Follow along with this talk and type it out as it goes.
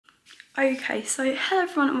Okay, so hello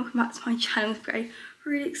everyone and welcome back to my channel. Today,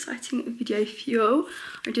 really exciting video for you all.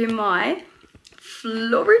 I'm doing my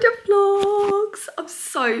Florida vlogs. I'm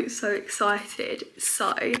so excited.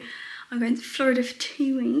 So I'm going to Florida for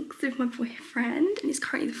 2 weeks with my boyfriend, and it's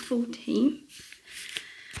currently the 14th,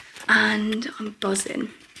 and I'm buzzing.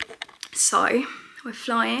 So we're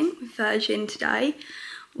flying with Virgin today.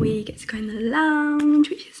 We get to go in the lounge,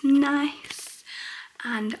 which is nice,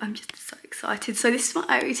 and I'm just so excited. So this is my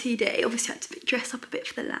OOTD. Obviously I had to dress up a bit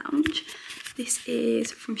for the lounge. This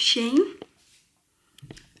is from Shein.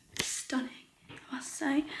 Stunning, I must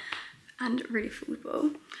say, and really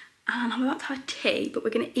affordable. And I'm about to have tea, but we're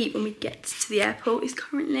going to eat when we get to the airport. It's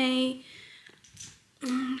currently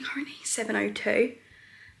 7:02,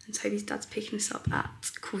 and Toby's dad's picking us up at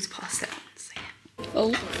 7:15. So yeah.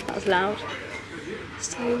 Oh, that was loud.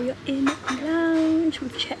 So we're in the lounge.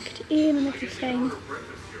 We've checked in and everything.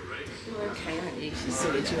 Okay, aren't you? She's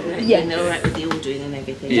sorted you already. Yeah. You're all right with the ordering and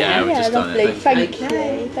everything. Yeah, yeah, lovely. Thank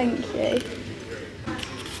you.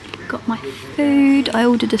 Got my food. I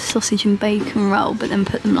ordered a sausage and bacon roll, but then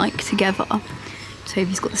put them like together.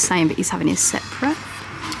 Toby's got the same, but he's having his separate.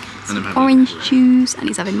 Some orange juice, and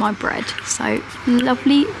he's having my bread. So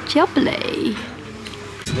lovely jubbly.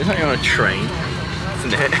 It's like you're on a train,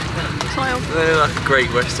 isn't it? They're like a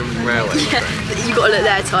Great Western Railway train. You got to look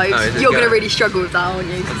there, Toby. Oh, you're going to really struggle with that, aren't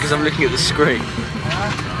you? Because I'm looking at the screen.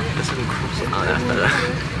 Let's have them cross it. Oh, that's better.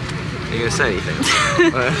 Are you going to say anything?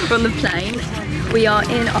 We're on the plane. We are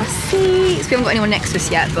in our seats. We haven't got anyone next to us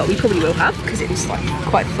yet, but we probably will have because it was like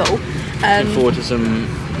quite full. Looking forward to some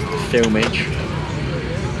filmage.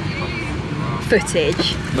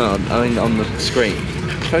 Footage. No, I mean on the screen.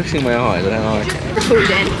 Focusing my eyes, I don't like it.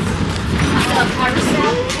 Recording.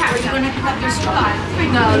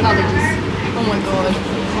 No, oh my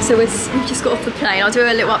god. So we've just got off the plane. I'll do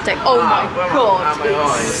a little update. Oh my god,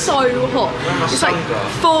 it's so hot. It's like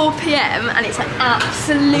 4 PM and it's like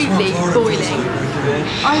absolutely boiling.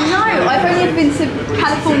 I know, I've only ever been to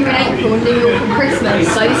California in April and New York for Christmas,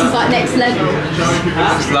 so this is like next level.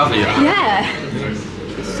 It's lovely. Yeah.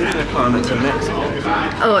 Climate to Mexico.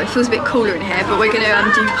 Oh, it feels a bit cooler in here, but we're going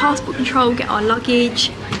to do passport control, get our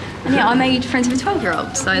luggage. And yeah, I made friends with a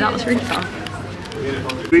 12-year-old, so that was really fun.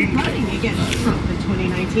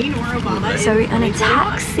 So we're in a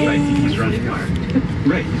taxi.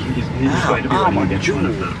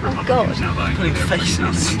 Oh god. Putting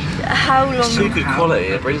faces. How long? So good quality,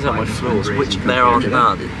 it brings out my flaws, which there are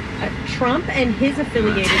none. Trump and his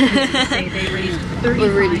affiliated committees say they raised $35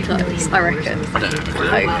 We're really close, I reckon.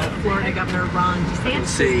 Florida Governor Ron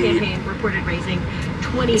DeSantis' campaign reported raising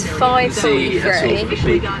It's 5:43.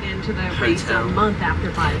 officially got into the race a month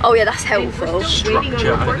after Biden. Oh yeah, that's helpful.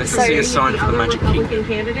 Let's see a sign for the Magic Kingdom.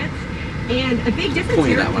 Candidates. And a big difference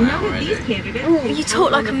here, none of these candidates. You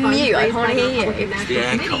talk like a mute, I can't hear you.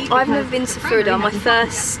 Yeah, I've never been to Florida. My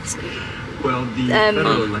first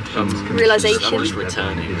realisation. I'm just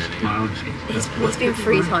returning, really. It's been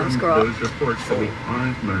 3 times, girl.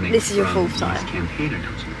 This is your 4th time.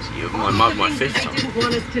 My 5th I time. didn't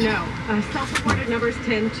want us to know. Self-reported numbers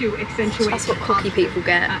tend to accentuate. That's what cocky people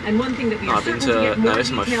get. And one thing that we are certain to get more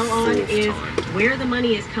detail on is where the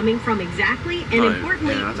money is coming from exactly, and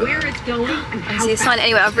importantly, where it's going and how. See a sign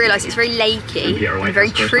anyway. I've realised it's very lakey and very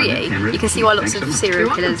treey. You can see why lots of serial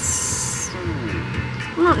killers.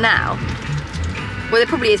 Well, not now. Well, there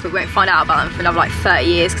probably is, but we won't find out about them for another like 30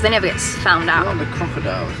 years because they never get found out. The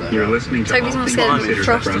crocodiles there. You're listening to Toby's not scared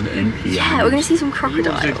of from Yeah, we're going to see some crocodiles.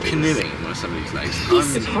 You want to do canoeing in some of these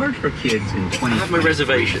lakes? It's hard for kids in 20. I have my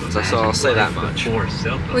reservations, so I'll say that much.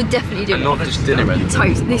 We're definitely doing And not just dinner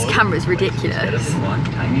reservations. Toby, this camera's ridiculous. What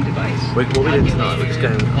are we doing tonight? We're just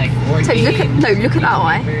going. Toby, look at that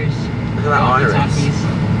eye. Look at that iris.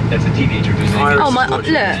 That's a teenager who's Oh my, look.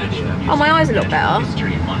 Oh, my eyes are a lot better.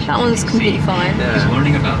 That one's completely fine.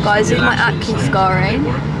 Yeah. Guys, this is my acne scarring.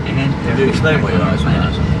 Did you explain what your eyes were?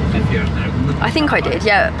 I think I did,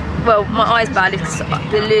 yeah. Well, my eye's bad because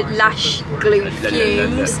the lash glue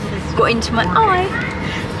fumes got into my eye.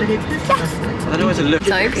 I don't know where to look.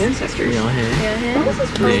 So, We are here.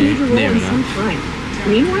 Near enough.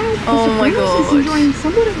 Meanwhile, oh my god. is enjoying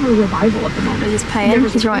somewhat of a revival at the moment. He's paying,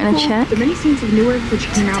 he's writing a check. The many scenes of Newark which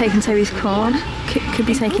came out. Taking Toby's card. Could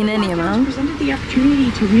be taking any amount. Presented the opportunity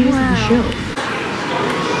to revisit the show.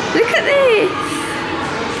 Look at this.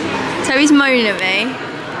 Toby's moaning at me.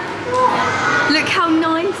 Look how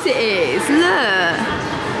nice it is. Look.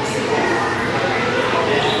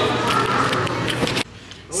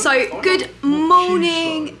 So, good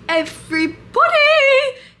morning, everybody.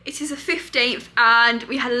 It is the 15th and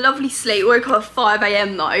we had a lovely sleep. We woke up at 5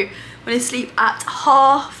 AM though. Went to sleep at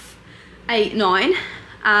 8:30, 9.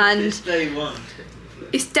 and it's day one.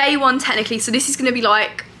 It's day one technically, so this is going to be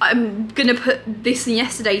like, I'm going to put this and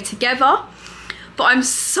yesterday together. But I'm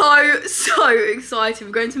so excited.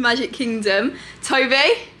 We're going to Magic Kingdom.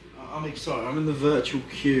 Toby? I'm excited. I'm in the virtual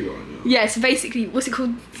queue right now. Yeah, so basically, what's it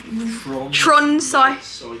called? Tron Light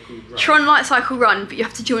Cycle Run, but you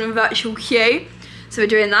have to join a virtual queue. So we're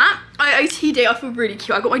doing that. OOTD, I feel really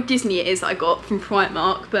cute. I got my Disney ears that I got from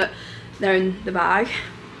Primark, but they're in the bag.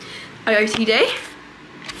 OOTD.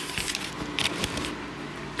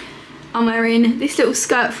 I'm wearing this little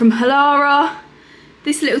skirt from Halara,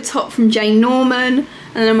 this little top from Jane Norman,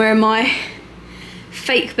 and then I'm wearing my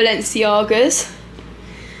fake Balenciagas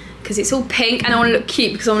because it's all pink and I want to look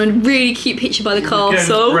cute because I want a really cute picture by the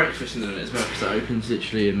castle. Breakfast in a minute as well because it opens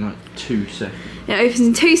literally in like 2 seconds. Yeah, it opens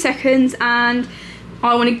in 2 seconds, and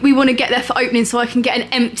we want to get there for opening so I can get an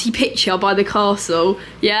empty picture by the castle.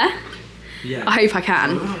 Yeah? Yeah. I hope I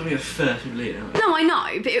can. We're not going to be a first lead, are we? No, I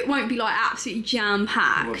know, but it won't be like absolutely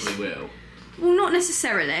jam-packed. Probably will. Well, not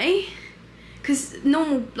necessarily, because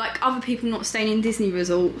normal, like other people not staying in Disney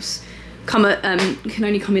resorts come at can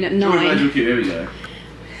only come in at 9. Here we go.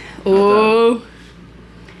 Oh,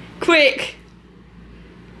 quick!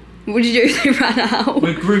 What did you do? They ran out.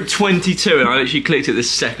 We're group 22, and I literally clicked it the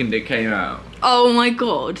second it came out. Oh my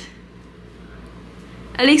god!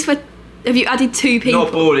 At least have you added 2 people?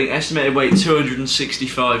 Not boarding. Estimated wait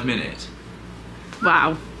 265 minutes.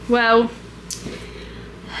 Wow. Well.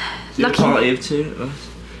 Lucky. Party of 2 of us.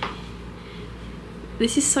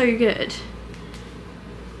 This is so good.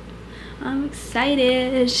 I'm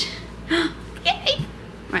excited. Yay!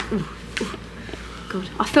 Right. Ooh. God.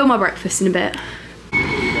 I'll film my breakfast in a bit.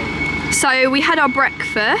 So we had our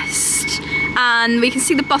breakfast and we can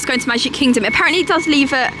see the bus going to Magic Kingdom. Apparently it does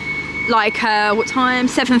leave at like what time?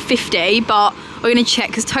 7:50, but we're gonna check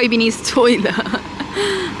because Toby needs a toilet.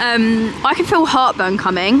 I can feel heartburn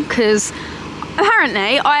coming because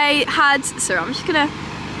apparently I had,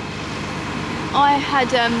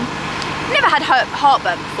 never had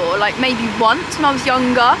heartburn before, like maybe once when I was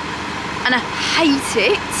younger, and I hate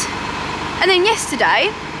it. And then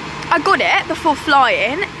yesterday I got it before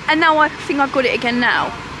flying, and now I think I've got it again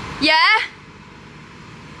now. Yeah?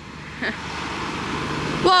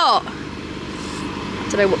 What?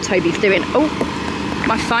 Don't know what Toby's doing. Oh,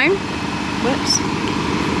 my phone. Whoops.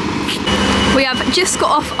 We have just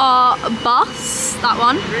got off our bus, that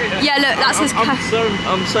one. Really? Yeah, look, that says I'm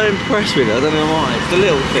so impressed with it, I don't know why. It's the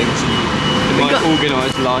little things in my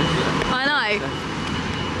organised life. I know.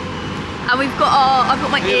 And we've got I've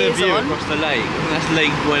got my ears view on. Across the lake, and that's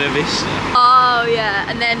Lake Buena Vista. Oh yeah,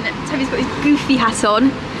 and then Toby's got his goofy hat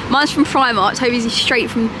on. Mine's from Primark, Toby's is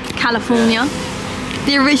straight from California. Yeah.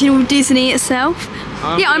 The original Disney itself.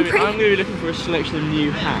 I'm going to be looking for a selection of new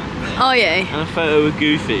hats. Oh yeah. And a photo of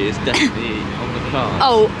Goofy is definitely on the card.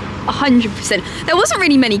 Oh, 100%. There wasn't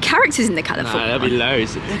really many characters in the California. No, there'll be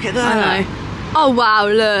loads. Look at that. I know. Oh wow,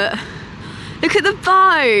 look. Look at the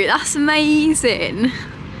boat. That's amazing.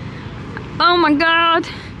 Oh my god.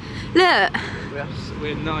 Look.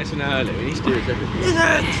 We're nice and early. We need to do this everything.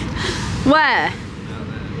 Where?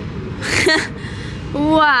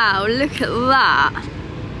 Wow, look at that.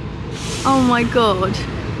 Oh my god.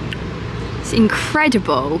 It's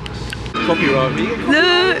incredible. Copyright me.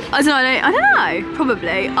 Look. I don't know.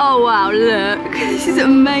 Probably. Oh wow, look. This is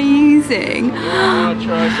amazing.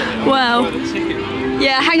 Wow.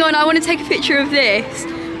 Yeah, hang on, I want to take a picture of this.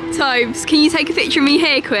 Tobes, can you take a picture of me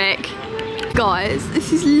here quick? Guys,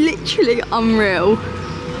 this is literally unreal.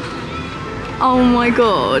 Oh my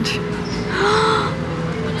god.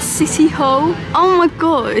 City Hall. Oh my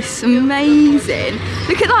god, it's amazing.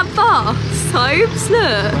 Look at that bus, Tobes,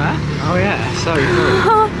 look. Where? Oh yeah, so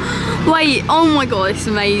cool. Wait, oh my god, it's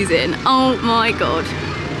amazing. Oh my god.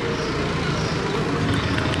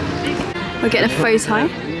 We're getting a photo.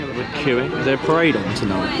 Yeah, we're queuing. Is there a parade on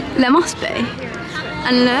tonight? There must be.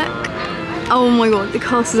 And look. Oh my god, the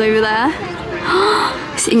castle's over there.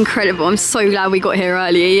 It's incredible. I'm so glad we got here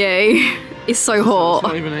earlier, you. It's so hot. It's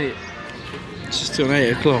not even 8. It's just till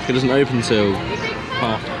 8 o'clock. It doesn't open till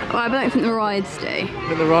half. Well, I don't think the rides do. I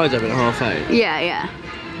think the ride's open at 8:30. Yeah, yeah.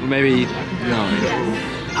 Or maybe 9.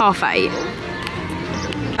 8:30.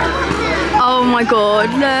 Oh my god,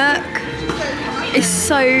 look. It's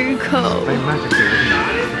so cool. Very magical, isn't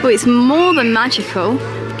it? Well, it's more than magical.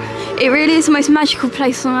 It really is the most magical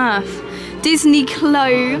place on earth. Disney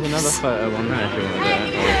clothes. There's another photo on there if you want to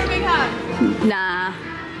do it. Nah.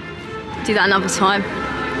 Do that another time.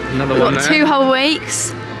 Another We've one got there. 2 whole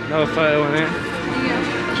weeks. Another photo on there. Do you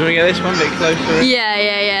want to get this one a bit closer?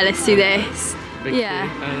 Yeah, let's do this. Big Yeah.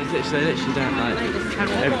 queue. And they literally don't like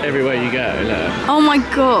everywhere you go, look. Oh my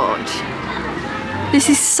god. This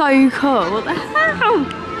is so cool. What the hell?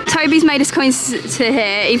 Toby's made us come to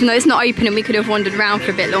here, even though it's not open and we could have wandered around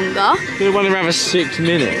for a bit longer. We wandered around for 6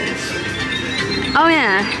 minutes. Oh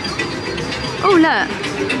yeah. Oh look.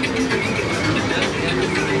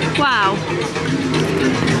 Wow.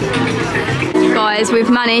 Guys, we've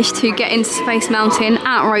managed to get into Space Mountain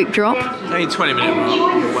at rope drop. Only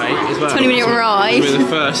 20-minute wait as well. 20-minute ride. We're the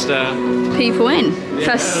first people in.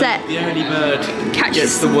 First set. The early bird Catches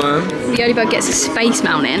gets the worm. The early bird gets a Space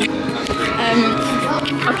Mountain.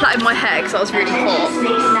 I plaited my hair because I was really hot.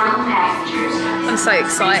 I'm so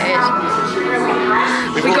excited.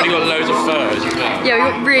 We've already got loads of photos as well. Yeah, we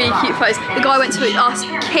got really cute photos. The guy went to us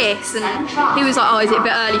kiss and he was like, oh, is it a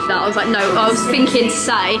bit early for that? I was like, no. I was thinking to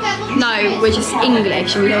say, no, we're just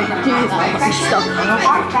English and we don't do that stuff.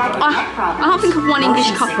 I can't think of one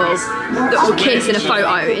English couple that will kiss in a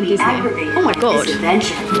photo in Disney. Oh my god.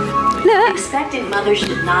 Look. Expectant mothers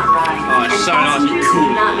should not ride. Oh, it's so nice and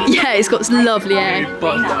cool. Yeah, it's got lovely hair. Children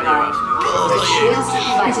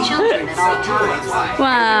at all times.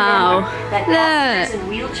 Wow. Passengers in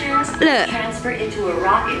wheelchairs Look. transfer into a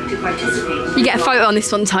rocket to participate. You get a photo on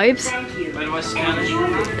this one, Tobes. Thank you. Where do I scan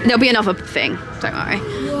it? There'll be another thing, don't worry.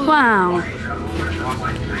 Wow.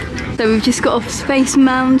 So we've just got off Space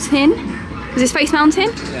Mountain. Was it Space Mountain?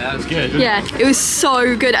 Yeah, that's good. Yeah, it was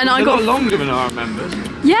so good. And I got longer than I remembered.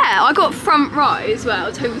 Yeah, I got front row as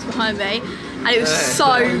well. Toby was behind me, and it was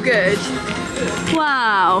so good.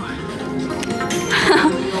 Wow.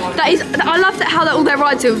 I love that how all their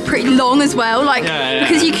rides are pretty long as well. Like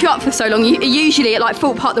because you queue up for so long. Usually at like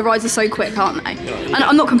Thorpe Park the rides are so quick, aren't they? And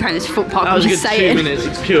I'm not comparing this to Thorpe Park. I'm just saying. 2 minutes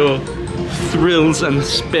of pure thrills and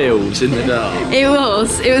spills in the dark. It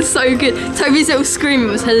was so good. Toby's little screaming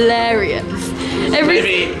was hilarious.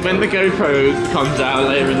 Maybe when the GoPro comes out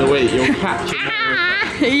later in the week, you'll catch it.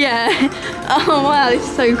 Yeah. Oh wow, this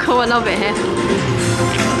is so cool. I love it here.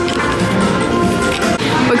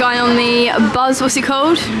 We're going on the Buzz, what's it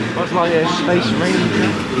called? Buzz Lightyear Space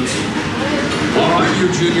Ranger. All right, you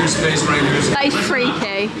junior Space Rangers. That is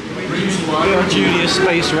freaky. We are Junior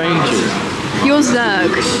Space Rangers. You're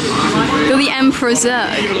Zurg. You're the Emperor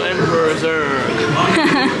Zurg. Evil Emperor Zurg.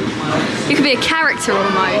 You could be a character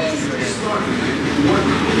almost.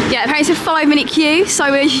 Yeah, apparently it's a 5-minute queue,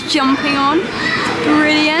 so we're just jumping on.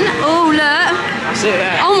 Brilliant. Oh, look. That's it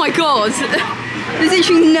there. Oh my god. There's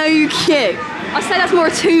literally no queue. I'd say that's more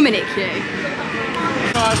a 2-minute queue.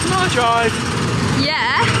 Can I drive?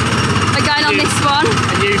 Yeah. We're going on this one.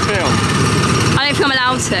 And you film? I don't think I'm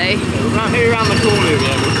allowed to. Here around the corner we'll be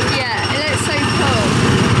able to. Yeah, it looks so cool.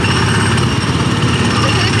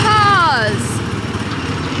 Look at the cars.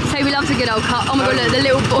 Toby loves a good old car. Oh my god, look, the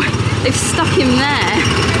little boy. They've stuck him there.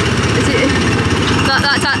 Is it?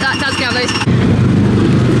 That's going to have those.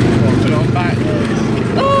 Put it on back.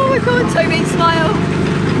 Oh my god, Toby, smile.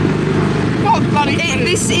 God, bloody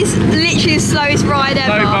This is literally the slowest ride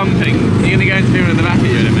ever. So bumping. You're going to go into people in the back of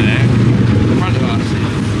you in a minute. In front of us.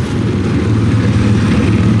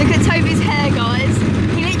 Look at Toby's hair, guys.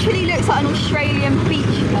 He literally looks like an Australian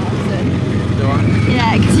beach person. Do I?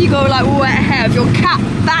 Yeah, because you got like wet hair with your cap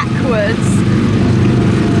backwards.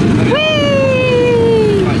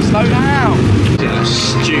 Whee! Right, slow down.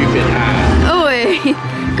 Stupid hat. Oi!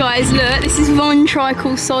 Guys, look, this is Von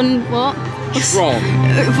Tricycle Son. What? Tron.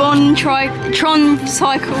 Tron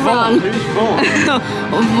Cycle Run. Who's Von?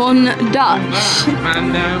 Von Dutch.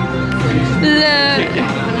 Man down. Look.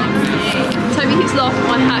 Toby keeps laughing at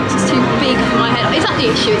my hat because it's too big for my head. Is that the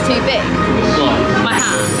issue? It's too big? My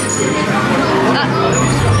hat.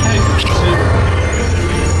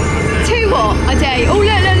 Too what? I dare you. Oh, look.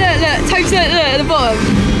 Toby's look at the bottom.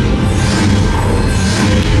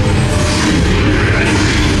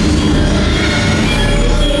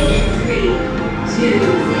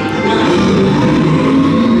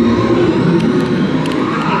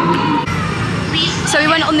 So we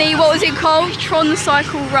went on the, what was it called? Tron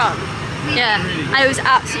Cycle Run. Yeah, and it was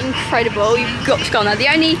absolutely incredible. You've got to go on there. The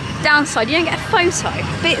only downside, you don't get a photo.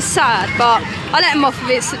 A bit sad, but I let him off of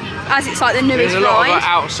it as it's like the newest There's a lot ride. of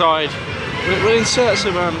outside. We'll insert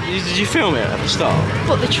some. Did you film it at the start?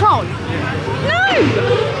 What, the Tron? Yeah.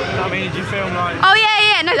 No! I mean, did you film like? Oh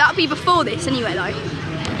yeah, no, that'll be before this anyway though.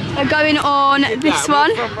 We're going on this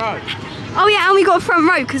one. Front row. Oh yeah, and we got a front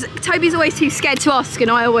row because Toby's always too scared to ask and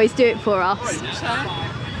I always do it for us. What did you say?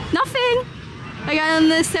 Nothing. We're going on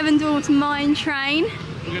the Seven Dwarfs Mine Train.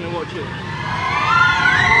 We're gonna watch it.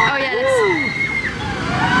 Oh yeah, let's...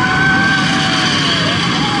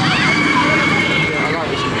 Yeah, I like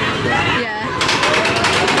this one. Yeah.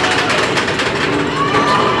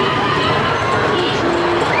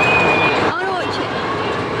 I wanna watch it.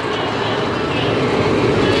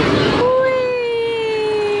 Whee!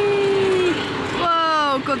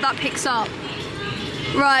 god, that picks up.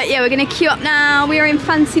 Right, yeah, we're gonna queue up now. We are in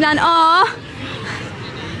Fantasyland. Ah,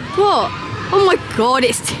 what? Oh my god,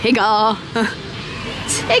 it's Tigger.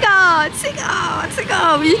 Tigger.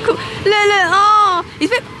 Really cool. Look, oh,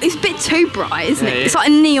 it's a bit too bright, isn't it? It's like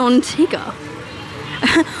a neon Tigger.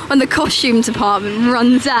 When the costume department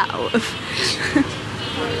runs out.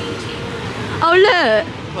 Oh look.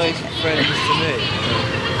 Close friends to me.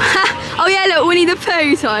 Oh yeah, look, Winnie the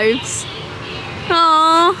Pooh types.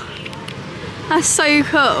 Aww, that's so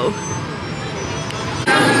cool. Look.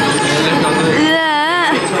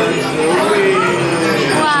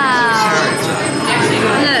 Wow.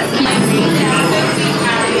 Look.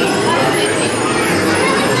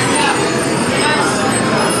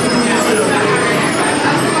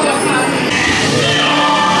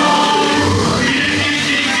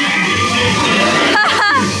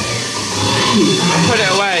 Put it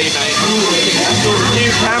away, mate.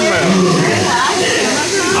 New camera.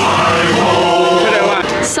 Put it away.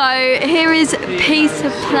 So here is Peter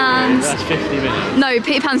Pan's. That's 50 minutes. No,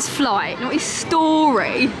 Peter Pan's flight, not his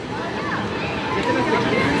story.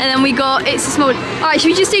 And then we got It's a Small. Alright, should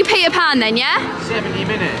we just do Peter Pan then, yeah? 70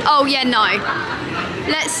 minutes. Oh yeah, no.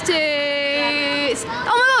 Let's do.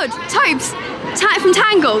 Oh my god, Tobes! From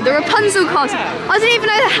Tangle, the Rapunzel costume. I didn't even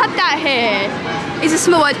know they had that here. It's a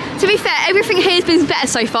Small World. To be fair, everything here has been better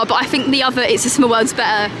so far, but I think the other It's a Small World's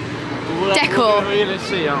better decor. Let's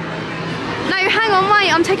see, No, hang on, wait,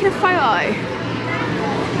 I'm taking a photo.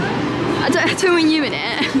 I don't want you in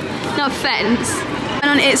it. No offence.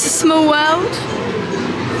 And on It's a Small World,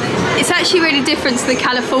 it's actually really different to the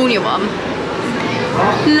California one.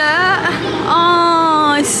 Look.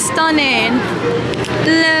 Oh, it's stunning.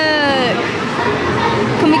 Look.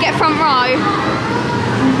 Can we get front row?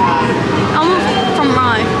 I want front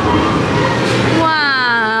row.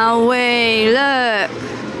 Wow, wait, look.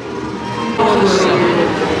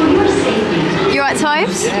 You right,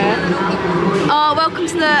 Tobes? Yeah. Oh, welcome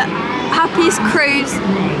to the happiest cruise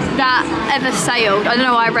that ever sailed. I don't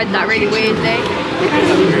know why I read that really weirdly.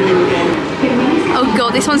 Oh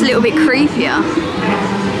god, this one's a little bit creepier.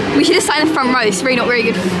 We should have sat in the front row. It's really not very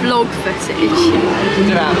good vlog footage.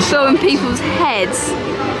 Showing people's heads.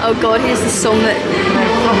 Oh god, here's the song that.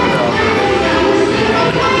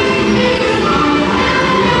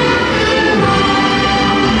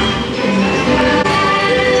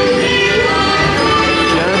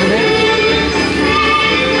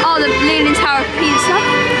 Oh, the Leaning Tower of Pisa.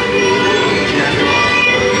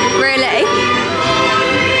 Really?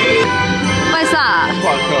 Where's that? That's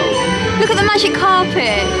quite cool. Look at the magic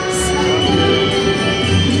carpets.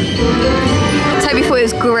 Toby thought it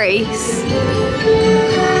was Greece.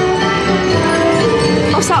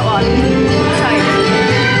 What's that one?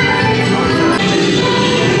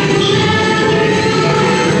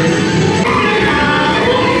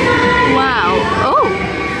 Wow. Oh.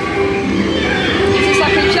 Is this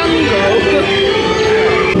like a jungle?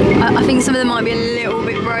 I think some of them might be a little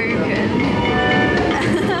bit broken.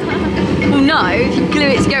 Well, no, if you glue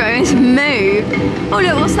it together, it's move. Oh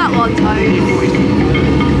look, what's that one, Toad?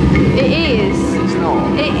 It is. It's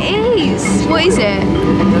not. It is. What is it?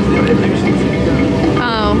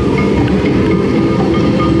 Oh.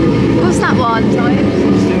 What's that one, Toad?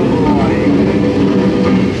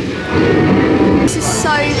 This is so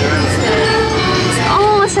cool.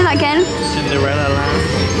 Oh, let's say that again. Cinderella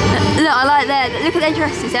Land. Look, I like that. Look at their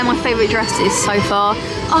dresses. They're my favourite dresses so far.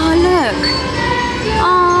 Oh, look.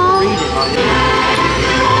 Oh.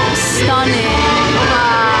 Stunning.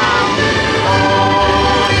 Wow.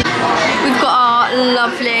 We've got our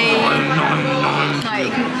lovely. No,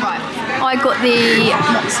 you can, right. I got the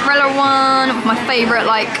mozzarella one with my favourite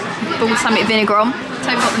like balsamic vinegar on. So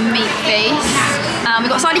we've got the meat feast. We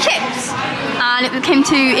got side of chips. And it came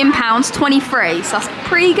to in pounds 23, so that's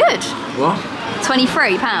pretty good. What?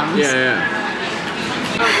 £23. Yeah.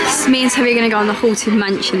 So me and Toby are going to go on the Haunted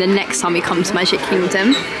Mansion the next time we come to Magic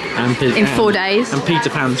Kingdom. In 4 days. And Peter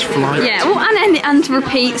Pan's flight. Yeah, well, and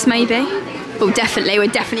repeats maybe. Well, definitely, we're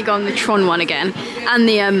definitely going on the Tron one again. And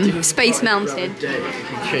the Space Mountain.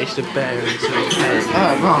 Chased a bear into a cave.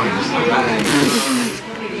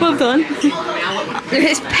 Well done. Look at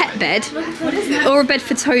this pet bed. Or a bed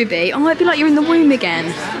for Toby. Oh, it'd be like you're in the womb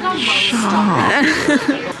again.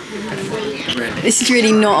 This is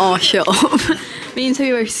really not our shop. Me and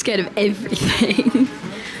Toby were scared of everything.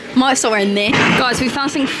 Might start wearing this. Guys, we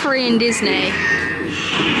found something free in Disney. I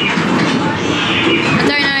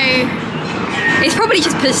don't know. It's probably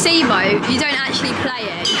just placebo. You don't actually play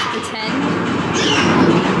it, you pretend.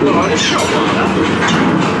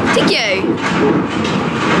 Did you?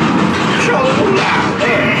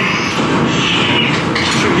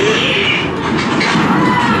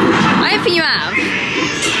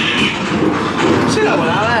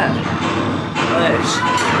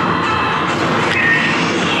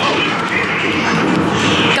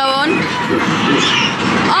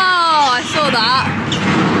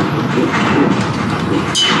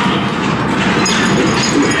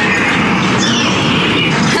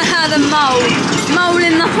 mole. Mole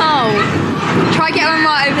in the hole. Try get one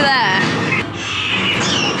right over there.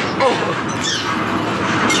 Oh.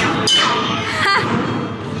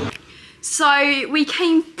 So we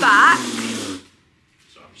came back.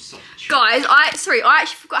 Guys, I actually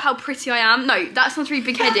forgot how pretty I am. No, that sounds really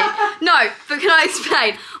big-headed. No, but can I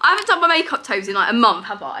explain? I haven't done my makeup toes in like a month,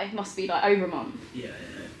 have I? It must be like over a month. Yeah.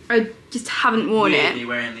 I just haven't worn it. You're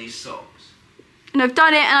wearing these socks. And I've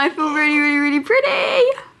done it and I feel really, really, really pretty.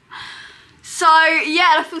 So,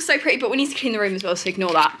 yeah, I feel so pretty, but we need to clean the room as well, so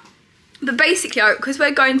ignore that. But basically, because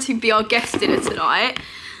we're going to be our guest dinner tonight,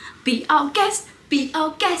 be our guest, put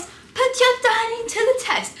your darling to the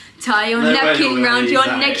test. Tie your napkin round your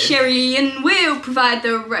neck, Sherry, and we'll provide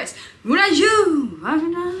the rest. No way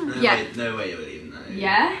you're leaving that.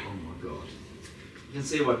 Yeah? Oh my god. You can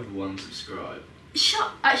see why people want to subscribe.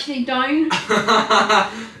 Shut, actually don't.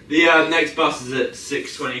 The next bus is at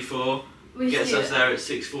 6:24. Gets us there at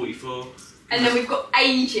 6:44. And then we've got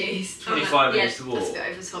ages. 25 minutes to walk. That's a bit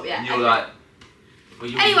over the top, yeah. And you're like,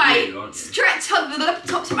 well, you're anyway, you, aren't you? straight to the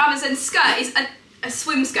top of Amazon skirt is a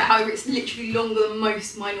swim skirt, however it's literally longer than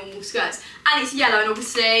most of my normal skirts. And it's yellow, and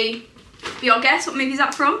obviously, be our guess, what movie is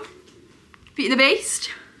that from? Beauty and the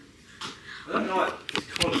Beast? I don't know, like, the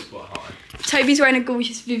collar's quite high. Toby's wearing a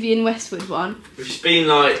gorgeous Vivienne Westwood one. Which has been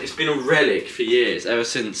like, it's been a relic for years, ever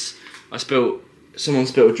since someone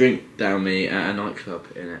spilled a drink down me at a nightclub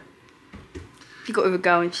in it. You got with a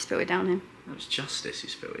girl and she spilled it down him. That was Justice who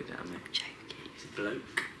spilled it down me. Joking. He's a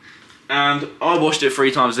bloke. And I washed it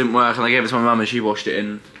 3 times, it didn't work, and I gave it to my mum and she washed it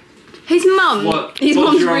in. His mum's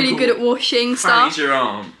really good at washing stuff. Your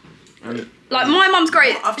arm. Like, my mum's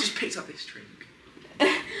great. I've just picked up this drink.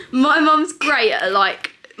 My mum's great at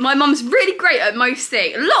my mum's really great at most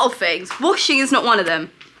things. A lot of things. Washing is not one of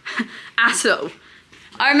them. At all.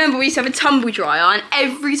 I remember we used to have a tumble dryer, and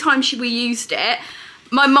every time we used it,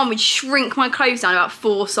 my mum would shrink my clothes down about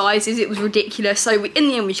 4 sizes. It was ridiculous. So in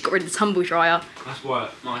the end, we just got rid of the tumble dryer. That's why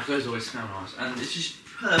my clothes always smell nice, and it's just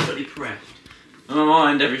perfectly pressed. And I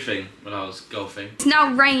mind everything when I was golfing. It's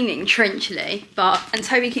now raining torrentially, and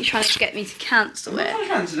Toby keeps trying to get me to cancel it. I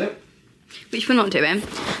cancelled it. Which we're not doing.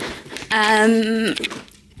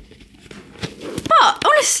 But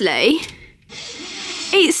honestly,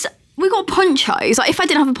 we got ponchos. Like, if I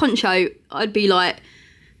didn't have a poncho, I'd be like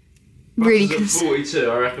really concerned. 42,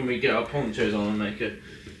 I reckon we get our ponchos on and make a.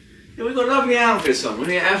 Yeah, we've got lovely outfits on.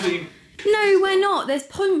 We're absolutely. No, we're not. There's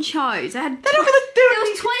ponchos. They're not gonna do it. There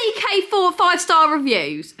was 20k 5-star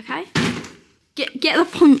reviews. Okay, get the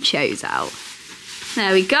ponchos out.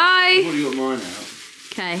 There we go. I've already got mine out.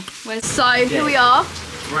 Okay, so here we are.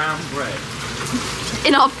 Brown bread.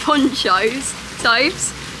 In our ponchos,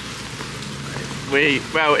 Tobes.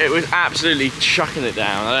 Well, it was absolutely chucking it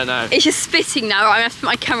down. I don't know. It's just spitting now. Right, I'm gonna have to put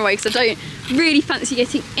my camera away because I don't really fancy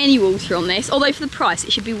getting any water on this. Although for the price,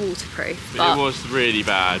 it should be waterproof. But it was really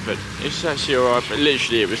bad, but it's actually alright. But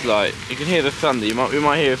literally, it was like you can hear the thunder. We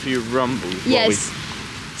might hear a few rumbles. Yes.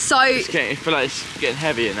 So I feel like it's getting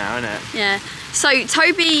heavier now, isn't it? Yeah. So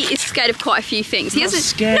Toby is scared of quite a few things. He doesn't.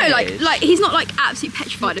 Scared. No, like he's not like absolutely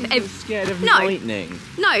petrified of everything. Scared of lightning.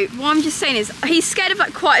 No, what I'm just saying is he's scared of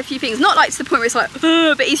like quite a few things. Not like to the point where it's like,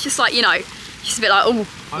 but he's just like, you know, just a bit like, oh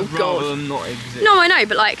I'd god. rather them not exist. No, I know,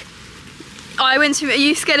 but like, I went to him. Are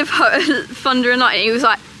you scared of thunder and lightning? He was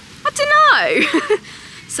like, I don't know.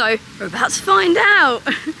 So we're about to find out.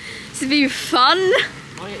 This will be fun.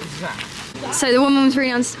 Why is that? So the woman was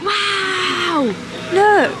really wow,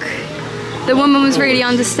 look. The woman was really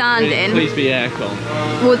understanding. Please be aircon.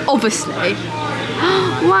 Well, obviously.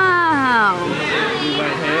 Wow. We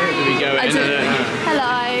went here, do we go in?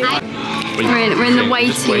 Hello. We're in the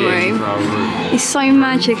waiting room. It's so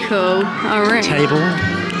magical. Our room. Table.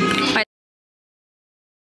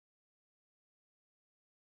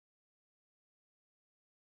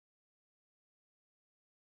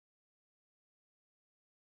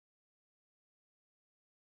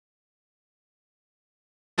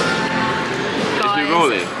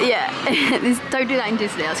 Rolling. Yeah, don't do that in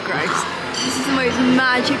Disney, that's gross. This is the most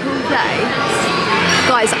magical place.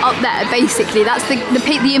 Guys, up there, basically, that's the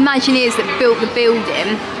Imagineers that built the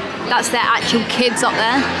building. That's their actual kids up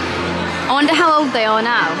there. I wonder how old they are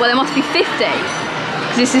now. Well, they must be 50.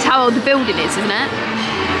 This is how old the building is, isn't it?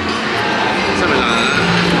 Something like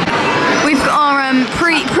that. We've got our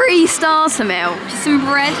pre-starter meal, just some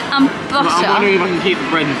bread and butter. I'm wondering if I can keep the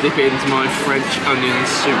bread and dip it into my French onion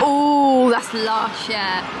soup. Oh, that's lush,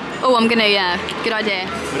 yeah. Oh, I'm gonna, yeah, good idea.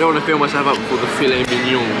 I don't want to fill myself up for the filet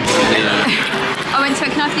mignon. I went to a,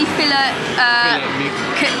 can I have the fillet,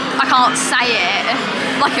 I can't say it.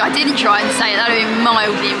 Lucky I didn't try and say it, that would have been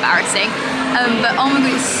mildly embarrassing. But oh my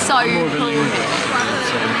god, it's so cool here.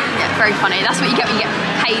 Yeah, very funny. That's what you get when you get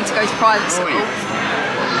paid to go to private school.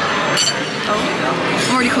 Oh,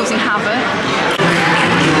 I'm already causing havoc.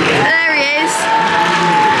 There he is.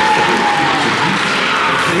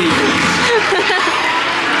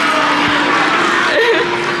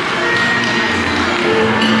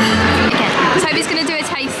 Okay, Toby's going to do a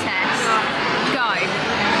taste test. Go.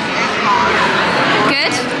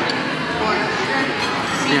 Good?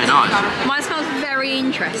 Yeah, nice. Mine smells very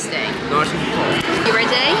interesting. Nice and hot. You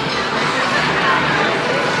ready?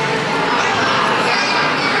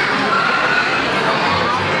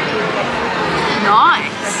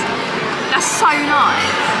 Nice. That's so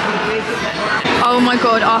nice. Oh my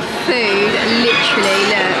god, our food literally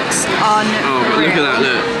looks unreal. Oh, but look at that,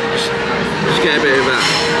 look. Just get a bit of that.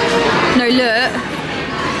 No, look.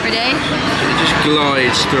 Ready? It just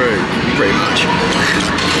glides through, pretty much.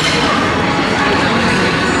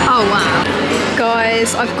 Oh wow.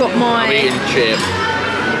 Guys, I've got my... I'm eating chip.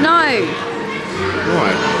 No. Why?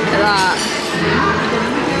 Look at that.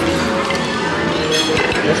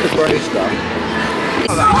 What's the grey stuff?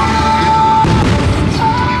 I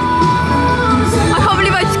can't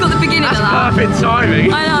believe I just got the beginning of that. Perfect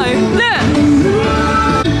timing. I know. Look.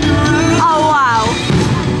 Oh wow.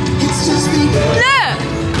 Look.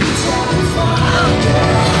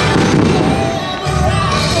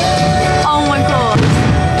 Oh my god.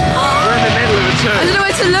 We're in the middle of a turn. I don't know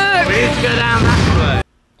where to look. We need to go down that way.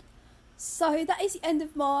 So that is the end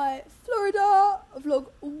of my Florida vlog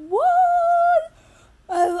 1.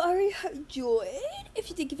 I really hope you enjoyed. If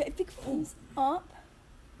you did, give it a big thumbs up.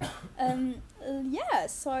 Yeah,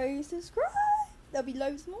 so subscribe. There'll be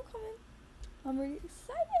loads more coming. I'm really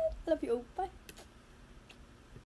excited. I love you all. Bye.